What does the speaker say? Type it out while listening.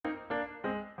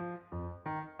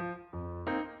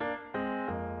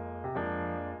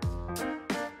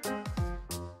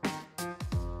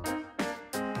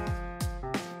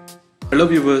Hello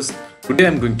viewers, today I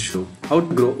am going to show how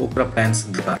to grow okra plants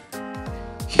in the garden.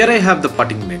 Here I have the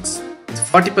potting mix with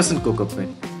 40% cocoa peat,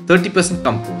 30%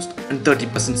 compost and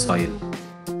 30% soil.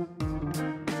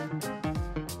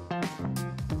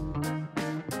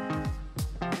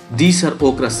 These are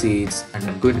okra seeds and I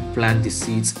am going to plant the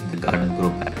seeds in the garden grow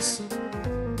bags.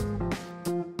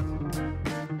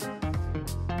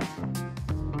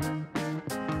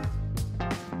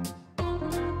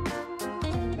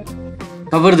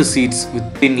 Cover the seeds with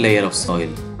thin layer of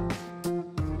soil.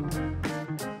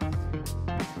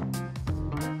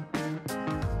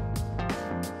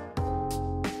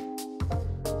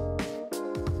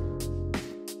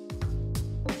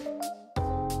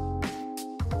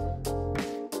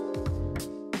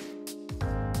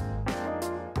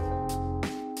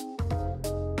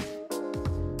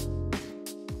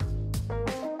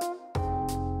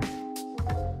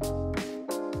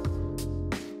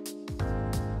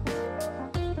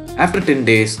 After 10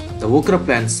 days, the okra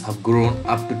plants have grown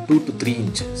up to 2 to 3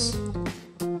 inches.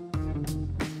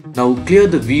 Now clear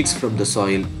the weeds from the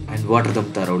soil and water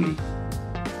them thoroughly.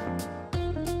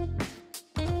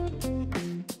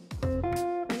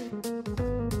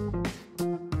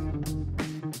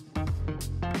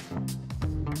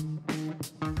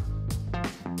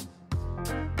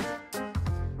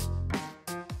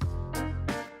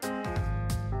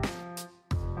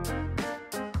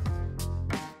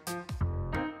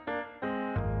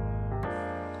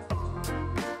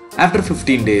 After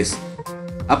 15 days,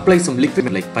 apply some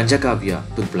liquid like Panchagavya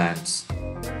to the plants.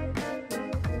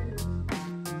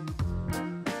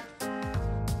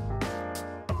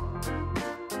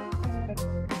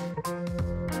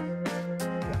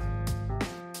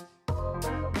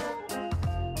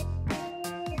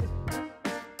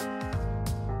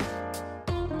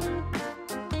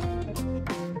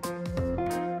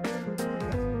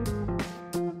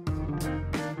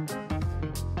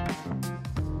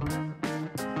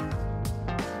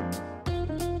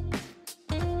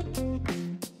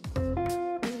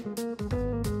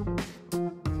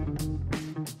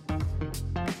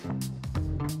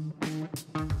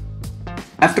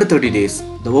 After 30 days,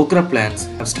 the okra plants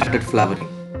have started flowering.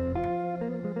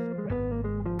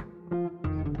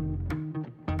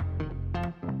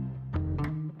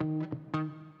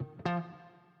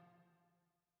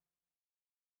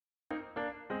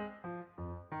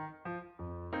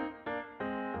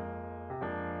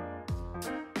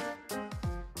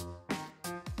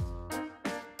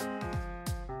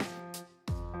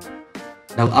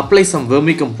 Now apply some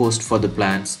vermicompost for the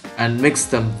plants and mix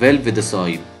them well with the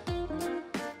soil.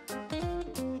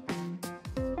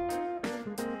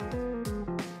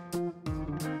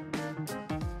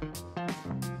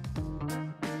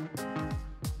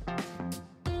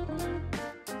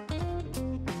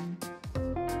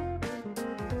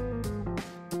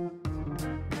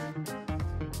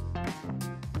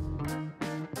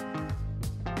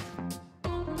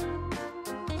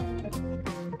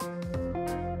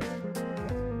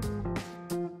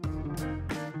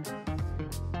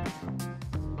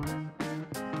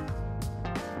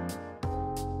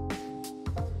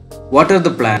 Water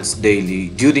the plants daily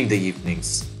during the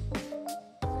evenings.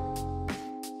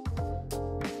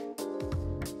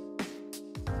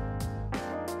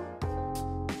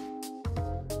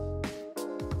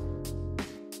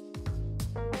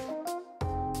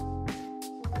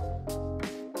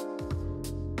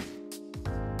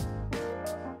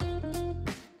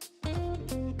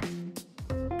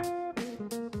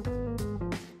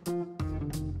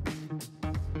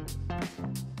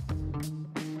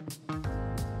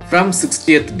 From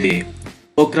 60th day,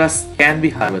 okras can be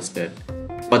harvested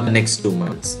for the next 2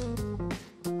 months.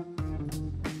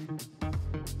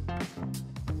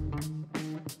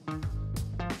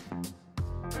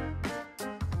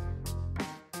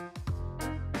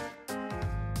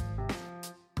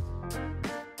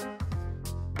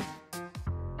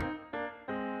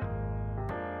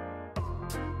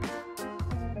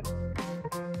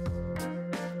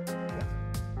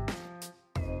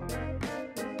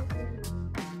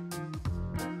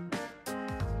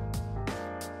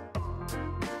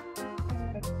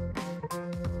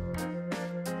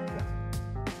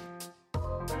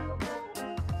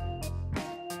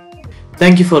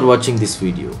 Thank you for watching this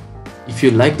video. If you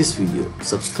like this video,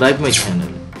 subscribe my channel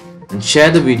and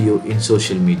share the video in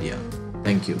social media.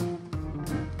 Thank you.